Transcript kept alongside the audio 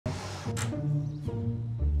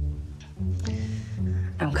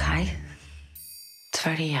OK. It's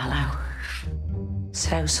very yellow.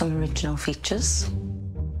 So, some original features.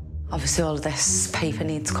 Obviously, all of this paper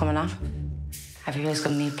needs coming off. Everywhere's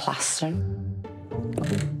going to need plastering.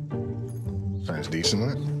 Sounds decent,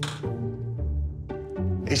 isn't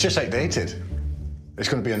it? It's just outdated. It's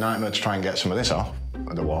going to be a nightmare to try and get some of this off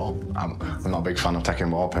of the wall. I'm not a big fan of taking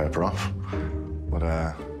wallpaper off. But,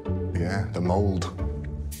 yeah, the mould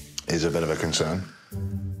is a bit of a concern.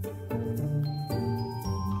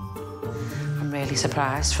 I'm really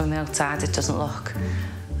surprised from the outside. It doesn't look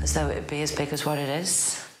as though it'd be as big as what it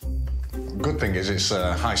is. Good thing is it's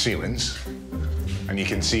high ceilings, and you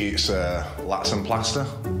can see it's lats and plaster.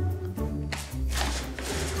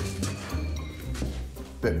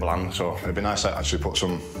 Bit bland, so it'd be nice to actually put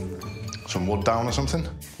some wood down or something.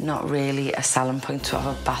 Not really a selling point to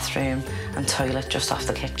have a bathroom and toilet just off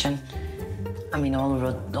the kitchen. I mean, all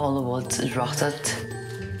the wood is rotted.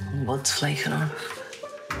 The wood's flaking off.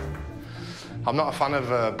 I'm not a fan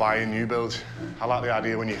of buying new builds. I like the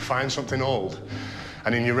idea when you find something old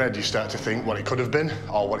and in your head you start to think what it could have been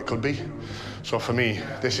or what it could be. So for me,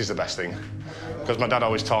 this is the best thing. Because my dad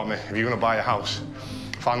always taught me, if you're going to buy a house,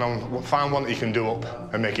 find one that you can do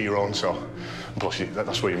up and make it your own, so. And plus,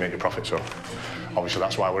 that's where you make your profit, so obviously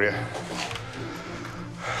that's why we're here.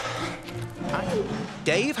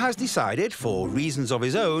 Dave has decided, for reasons of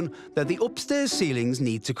his own, that the upstairs ceilings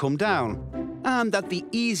need to come down, and that the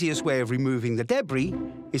easiest way of removing the debris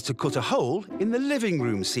is to cut a hole in the living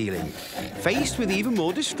room ceiling. Faced with even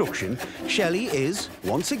more destruction, Shelley is,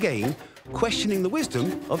 once again, questioning the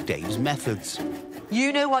wisdom of Dave's methods.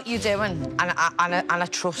 You know what you're doing, and I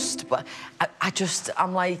trust, but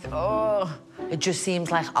I'm like, oh, it just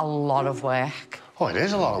seems like a lot of work. Oh, it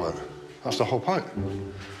is a lot of work. That's the whole point.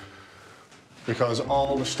 Because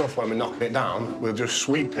all the stuff, when we're knocking it down, we'll just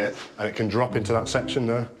sweep it and it can drop into that section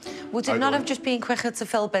there. Would it not have just been quicker to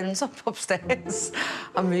fill bins up upstairs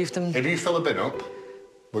and move them? If you fill a bin up,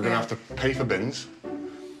 we're going to have to pay for bins.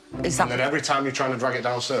 Is that... And then every time you're trying to drag it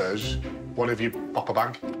downstairs, what if you pop a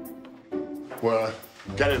bag? Where,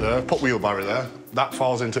 get it there, put wheelbarrow there, that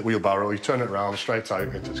falls into wheelbarrow, you turn it around, straight out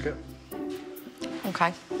into the skip.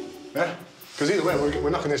 OK. Yeah, because either way,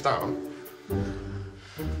 we're knocking this down.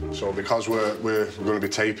 So because we're going to be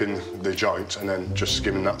taping the joint and then just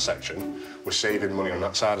skimming that section, we're saving money on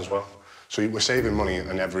that side as well. So we're saving money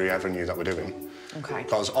in every avenue that we're doing. OK.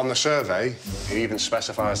 Because on the survey, it even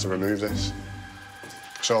specifies to remove this.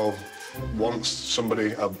 So once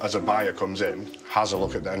somebody, as a buyer, comes in, has a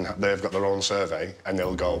look at them, they've got their own survey, and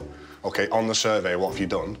they'll go, OK, on the survey, what have you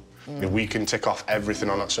done? If we can tick off everything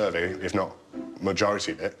on that survey, if not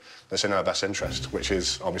majority of it, that's in our best interest, which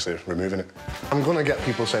is obviously removing it. I'm going to get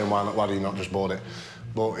people saying, why do you not just board it?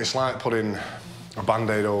 But it's like putting a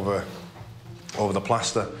Band-Aid over the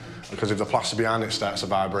plaster, because if the plaster behind it starts to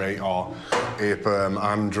vibrate, or if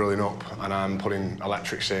I'm drilling up and I'm putting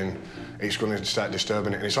electrics in, it's going to start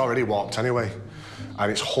disturbing it, and it's already warped anyway.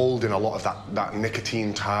 And it's holding a lot of that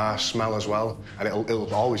nicotine tar smell as well, and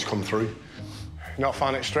it'll always come through. You not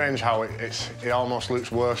find it strange how it almost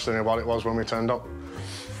looks worse than what it was when we turned up?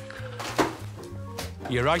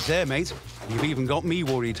 You're right there, mate. You've even got me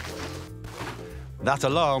worried. That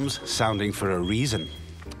alarm's sounding for a reason.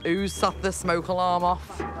 Who set the smoke alarm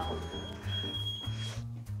off?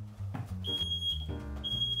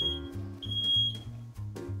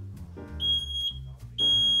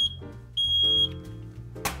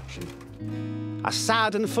 A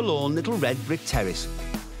sad and forlorn little red brick terrace,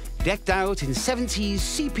 decked out in 70s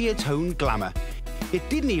sepia-toned glamour. It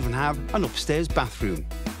didn't even have an upstairs bathroom.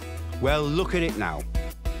 Well, look at it now.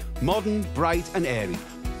 Modern, bright and airy,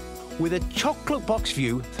 with a chocolate box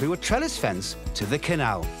view through a trellis fence to the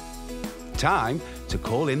canal. Time to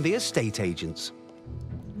call in the estate agents.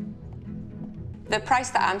 The price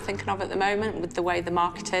that I'm thinking of at the moment, with the way the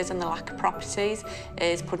market is and the lack of properties,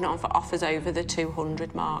 is putting it on for offers over the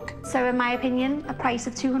 200 mark. So in my opinion, a price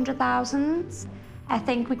of 200,000. I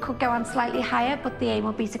think we could go on slightly higher, but the aim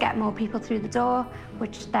will be to get more people through the door,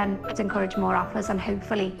 which then would encourage more offers and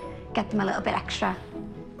hopefully get them a little bit extra.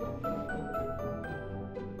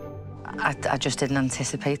 I just didn't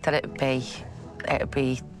anticipate that it'd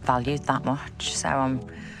be valued that much, so I'm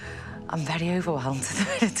very overwhelmed,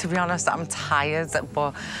 to be honest. I'm tired,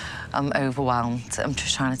 but I'm overwhelmed. I'm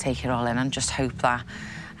just trying to take it all in and just hope that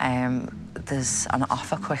there's an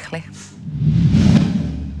offer quickly.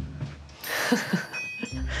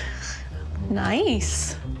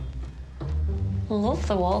 Nice. Love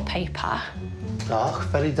the wallpaper. Dark,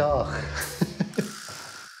 very dark.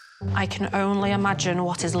 I can only imagine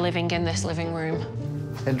what is living in this living room.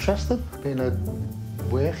 Interesting, being a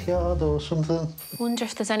workyard or something. Wonder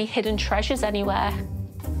if there's any hidden treasures anywhere.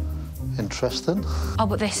 Interesting. Oh,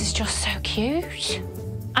 but this is just so cute.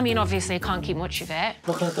 I mean, obviously, I can't keep much of it.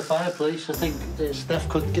 Looking at the fireplace, I think Steph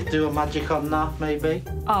could do a magic on that, maybe.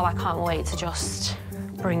 Oh, I can't wait to just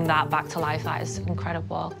bring that back to life. That is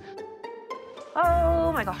incredible.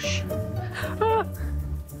 Oh, my gosh. Well,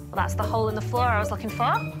 that's the hole in the floor I was looking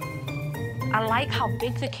for. I like how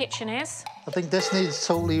big the kitchen is. I think this needs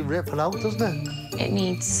totally ripping out, doesn't it? It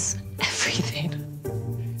needs everything.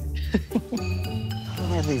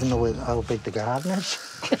 I don't even know how big the garden is.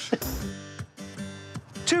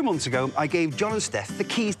 2 months ago, I gave John and Steph the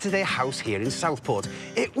keys to their house here in Southport.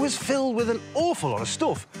 It was filled with an awful lot of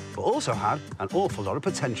stuff, but also had an awful lot of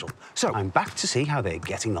potential. So I'm back to see how they're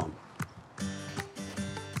getting on.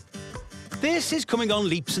 This is coming on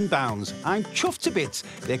leaps and bounds. I'm chuffed to bits.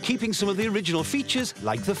 They're keeping some of the original features,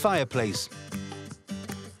 like the fireplace.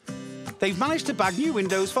 They've managed to bag new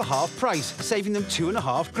windows for half price, saving them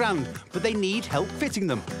 £2.5 grand, but they need help fitting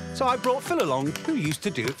them. So I brought Phil along, who used to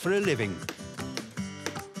do it for a living.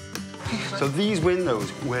 So these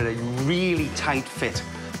windows were a really tight fit.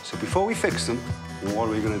 So before we fix them, what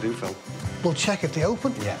are we going to do, Phil? We'll check if they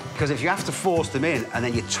open. Yeah. Because if you have to force them in and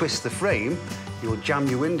then you twist the frame, you'll jam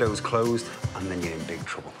your windows closed and then you're in big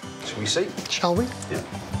trouble. Shall we see? Shall we? Yeah.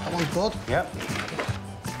 That one's good. Yeah.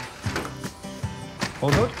 All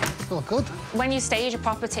good? All good. When you stage a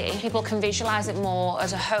property, people can visualise it more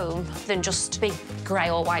as a home than just a big grey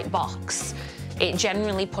or white box. It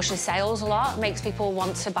generally pushes sales a lot, makes people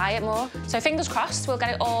want to buy it more. So fingers crossed, we'll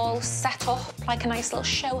get it all set up like a nice little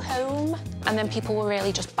show home, and then people will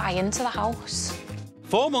really just buy into the house.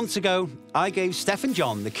 4 months ago, I gave Steph and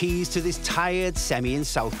John the keys to this tired semi in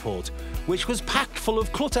Southport, which was packed full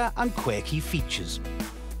of clutter and quirky features.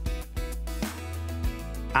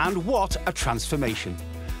 And what a transformation.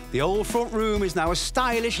 The old front room is now a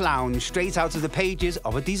stylish lounge straight out of the pages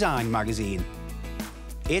of a design magazine.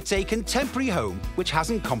 It's a contemporary home which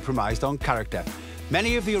hasn't compromised on character.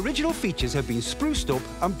 Many of the original features have been spruced up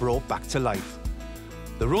and brought back to life.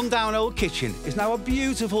 The rundown old kitchen is now a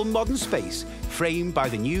beautiful modern space framed by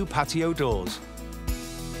the new patio doors.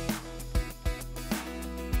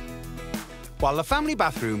 While the family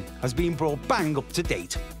bathroom has been brought bang up to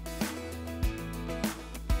date.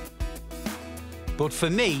 But for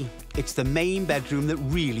me, it's the main bedroom that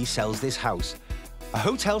really sells this house. A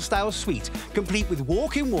hotel-style suite, complete with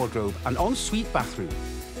walk-in wardrobe and ensuite bathroom.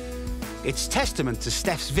 It's testament to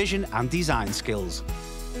Steph's vision and design skills.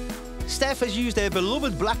 Steph has used her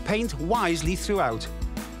beloved black paint wisely throughout.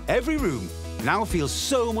 Every room now feels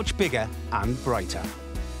so much bigger and brighter.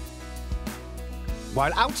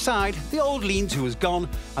 While outside, the old lean-to has gone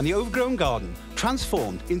and the overgrown garden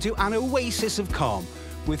transformed into an oasis of calm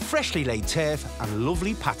with freshly laid turf and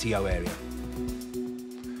lovely patio area.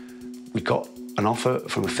 We got an offer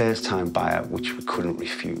from a first-time buyer which we couldn't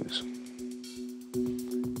refuse.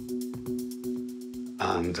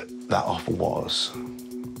 And that offer was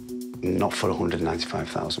not for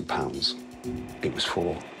 £195,000. It was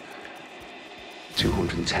for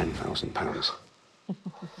 £210,000.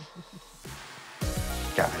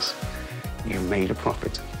 Guys, you made a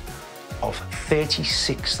profit of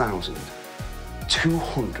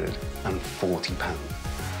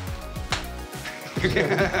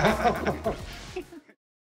 £36,240.